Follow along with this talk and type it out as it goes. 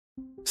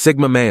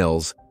Sigma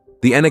males,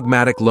 the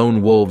enigmatic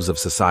lone wolves of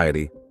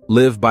society,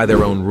 live by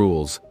their own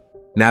rules,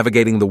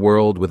 navigating the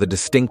world with a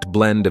distinct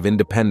blend of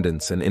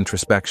independence and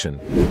introspection.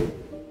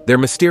 Their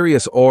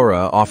mysterious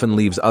aura often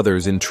leaves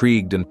others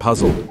intrigued and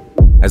puzzled,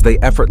 as they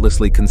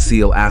effortlessly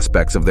conceal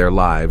aspects of their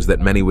lives that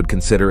many would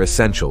consider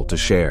essential to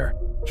share.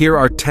 Here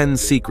are 10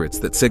 secrets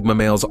that Sigma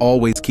males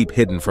always keep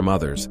hidden from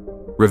others,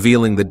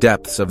 revealing the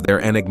depths of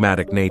their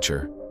enigmatic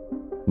nature.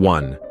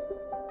 1.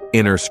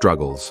 Inner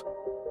struggles.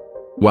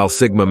 While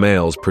Sigma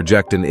males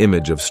project an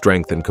image of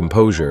strength and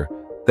composure,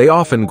 they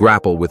often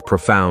grapple with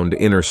profound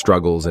inner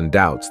struggles and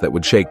doubts that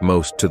would shake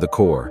most to the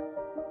core.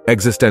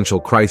 Existential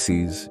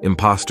crises,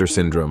 imposter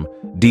syndrome,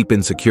 deep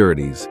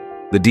insecurities,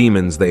 the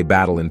demons they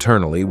battle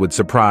internally would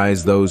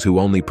surprise those who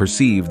only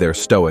perceive their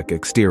stoic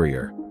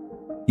exterior.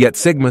 Yet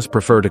Sigmas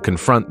prefer to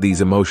confront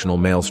these emotional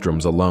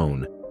maelstroms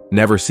alone,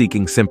 never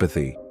seeking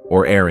sympathy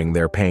or airing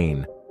their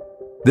pain.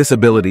 This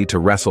ability to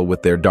wrestle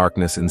with their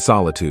darkness in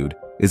solitude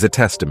is a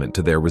testament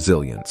to their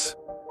resilience.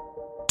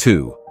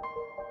 2.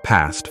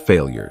 Past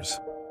failures.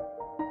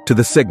 To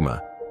the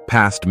Sigma,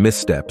 past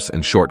missteps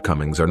and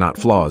shortcomings are not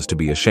flaws to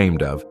be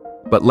ashamed of,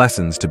 but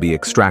lessons to be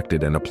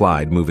extracted and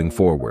applied moving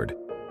forward.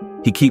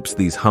 He keeps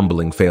these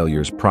humbling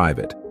failures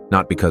private,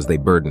 not because they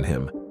burden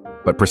him,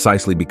 but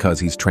precisely because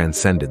he's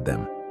transcended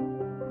them.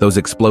 Those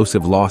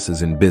explosive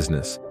losses in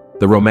business,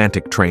 the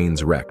romantic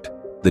trains wrecked,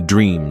 the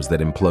dreams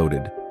that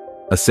imploded.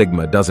 A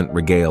Sigma doesn't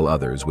regale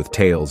others with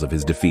tales of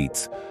his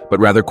defeats, but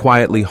rather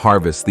quietly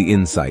harvests the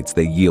insights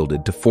they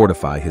yielded to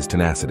fortify his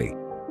tenacity.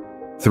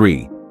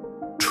 3.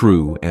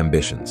 True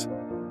ambitions.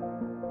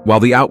 While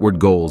the outward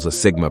goals a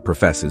Sigma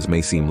professes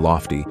may seem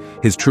lofty,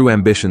 his true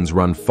ambitions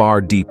run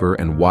far deeper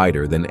and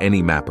wider than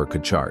any mapper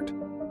could chart.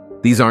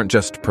 These aren't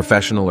just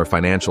professional or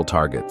financial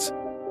targets,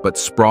 but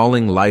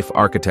sprawling life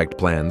architect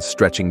plans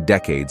stretching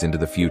decades into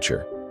the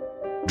future.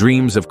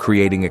 Dreams of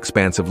creating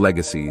expansive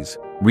legacies,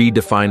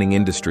 redefining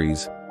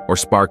industries, or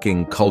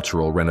sparking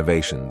cultural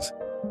renovations.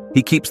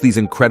 He keeps these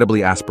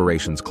incredibly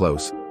aspirations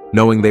close,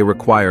 knowing they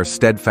require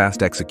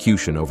steadfast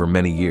execution over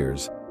many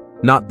years,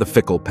 not the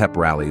fickle pep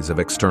rallies of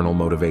external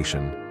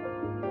motivation.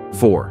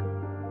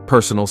 4.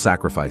 Personal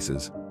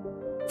sacrifices.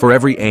 For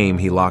every aim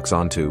he locks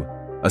onto,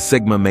 a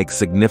Sigma makes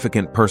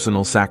significant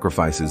personal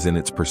sacrifices in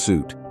its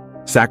pursuit.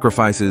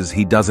 Sacrifices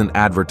he doesn't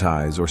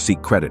advertise or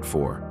seek credit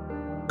for.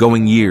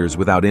 Going years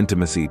without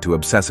intimacy to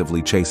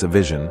obsessively chase a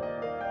vision,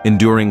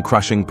 enduring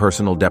crushing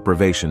personal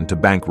deprivation to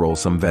bankroll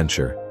some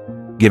venture,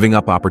 giving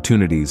up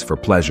opportunities for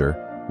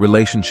pleasure,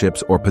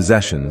 relationships, or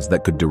possessions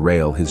that could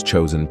derail his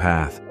chosen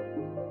path.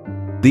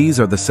 These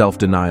are the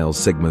self-denials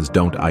Sigmas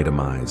don't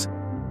itemize,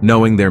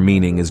 knowing their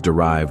meaning is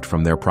derived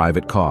from their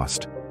private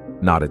cost,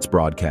 not its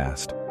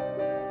broadcast.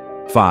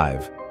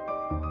 5.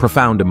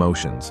 Profound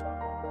emotions.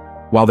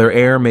 While their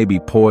air may be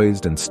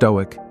poised and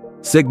stoic,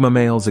 Sigma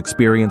males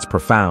experience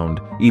profound,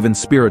 even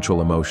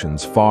spiritual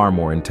emotions far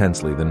more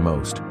intensely than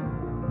most.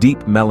 Deep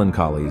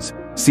melancholies,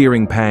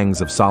 searing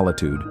pangs of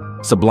solitude,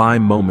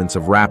 sublime moments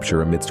of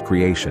rapture amidst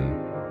creation.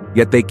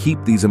 Yet they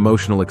keep these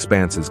emotional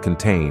expanses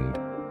contained,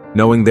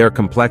 knowing their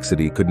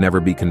complexity could never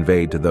be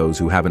conveyed to those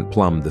who haven't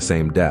plumbed the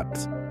same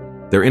depths.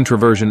 Their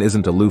introversion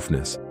isn't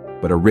aloofness,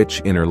 but a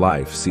rich inner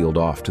life sealed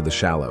off to the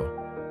shallow.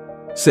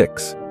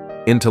 6.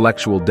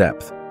 Intellectual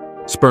depth.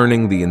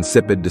 Spurning the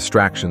insipid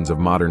distractions of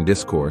modern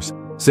discourse,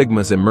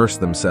 Sigmas immerse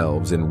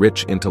themselves in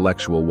rich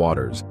intellectual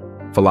waters,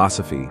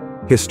 philosophy,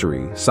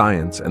 history,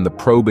 science, and the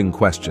probing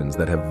questions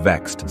that have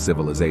vexed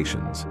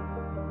civilizations.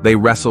 They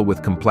wrestle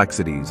with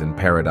complexities and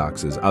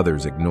paradoxes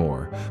others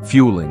ignore,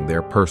 fueling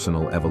their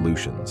personal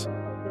evolutions.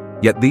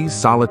 Yet these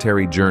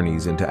solitary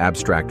journeys into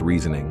abstract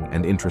reasoning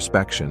and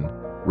introspection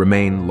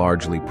remain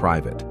largely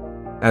private,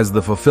 as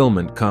the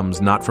fulfillment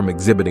comes not from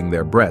exhibiting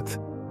their breadth,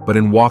 but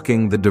in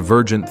walking the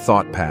divergent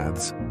thought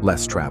paths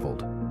less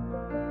traveled.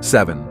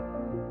 7.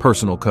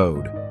 Personal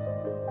code.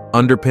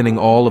 Underpinning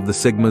all of the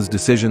Sigma's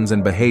decisions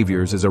and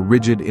behaviors is a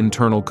rigid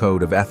internal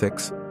code of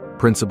ethics,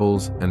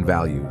 principles, and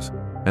values,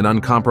 an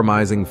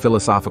uncompromising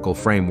philosophical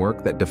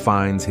framework that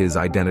defines his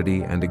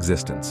identity and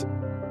existence.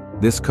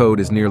 This code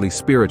is nearly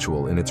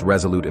spiritual in its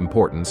resolute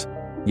importance,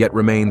 yet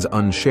remains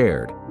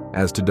unshared,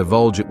 as to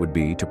divulge it would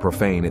be to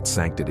profane its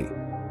sanctity.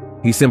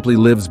 He simply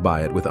lives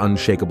by it with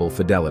unshakable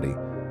fidelity,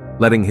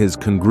 letting his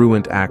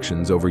congruent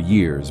actions over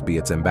years be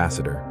its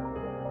ambassador.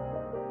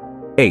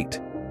 8.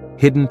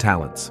 Hidden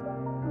talents.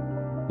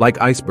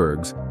 Like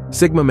icebergs,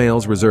 Sigma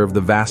males reserve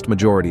the vast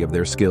majority of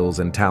their skills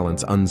and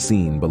talents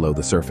unseen below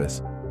the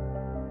surface.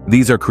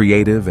 These are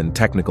creative and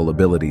technical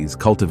abilities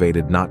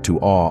cultivated not to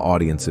awe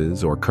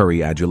audiences or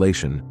curry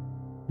adulation,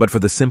 but for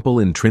the simple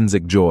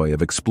intrinsic joy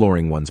of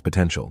exploring one's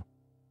potential.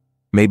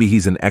 Maybe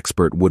he's an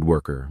expert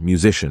woodworker,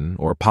 musician,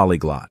 or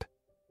polyglot.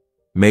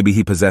 Maybe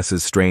he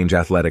possesses strange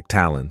athletic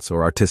talents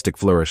or artistic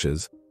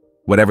flourishes.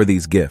 Whatever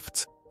these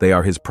gifts, they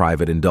are his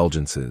private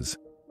indulgences.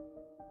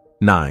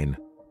 9.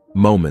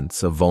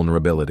 Moments of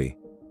vulnerability.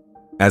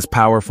 As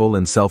powerful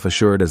and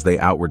self-assured as they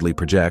outwardly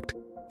project,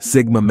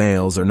 Sigma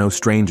males are no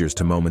strangers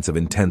to moments of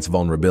intense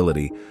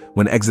vulnerability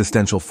when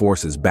existential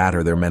forces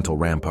batter their mental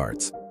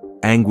ramparts.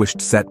 Anguished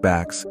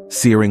setbacks,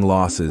 searing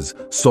losses,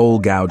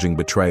 soul-gouging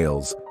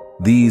betrayals.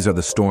 These are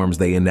the storms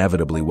they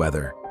inevitably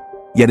weather.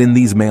 Yet in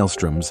these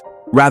maelstroms,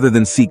 rather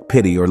than seek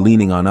pity or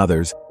leaning on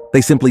others,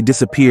 they simply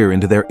disappear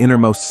into their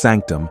innermost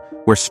sanctum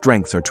where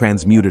strengths are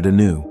transmuted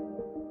anew.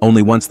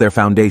 Only once their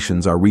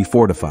foundations are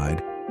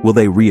refortified will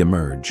they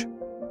re-emerge.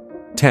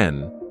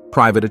 10.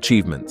 Private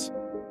achievements.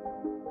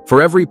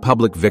 For every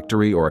public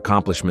victory or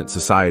accomplishment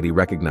society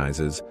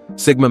recognizes,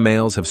 Sigma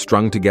males have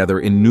strung together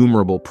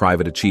innumerable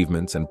private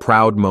achievements and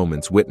proud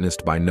moments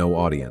witnessed by no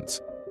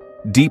audience.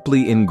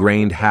 Deeply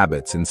ingrained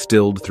habits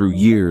instilled through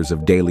years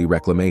of daily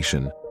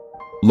reclamation.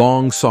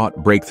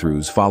 Long-sought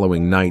breakthroughs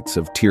following nights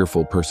of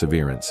tearful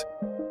perseverance.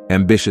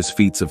 Ambitious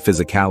feats of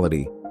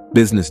physicality,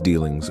 business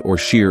dealings, or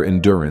sheer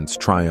endurance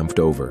triumphed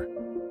over.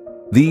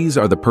 These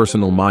are the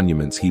personal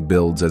monuments he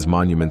builds as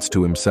monuments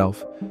to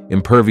himself,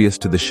 impervious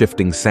to the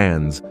shifting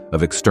sands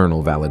of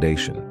external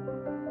validation.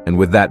 And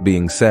with that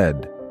being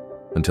said,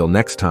 until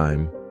next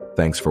time,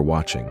 thanks for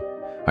watching.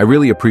 I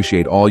really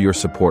appreciate all your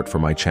support for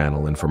my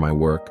channel and for my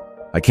work.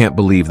 I can't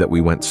believe that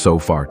we went so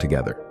far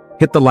together.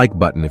 Hit the like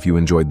button if you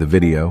enjoyed the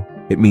video.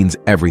 It means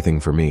everything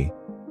for me.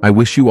 I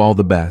wish you all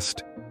the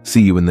best.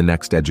 See you in the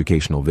next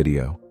educational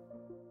video.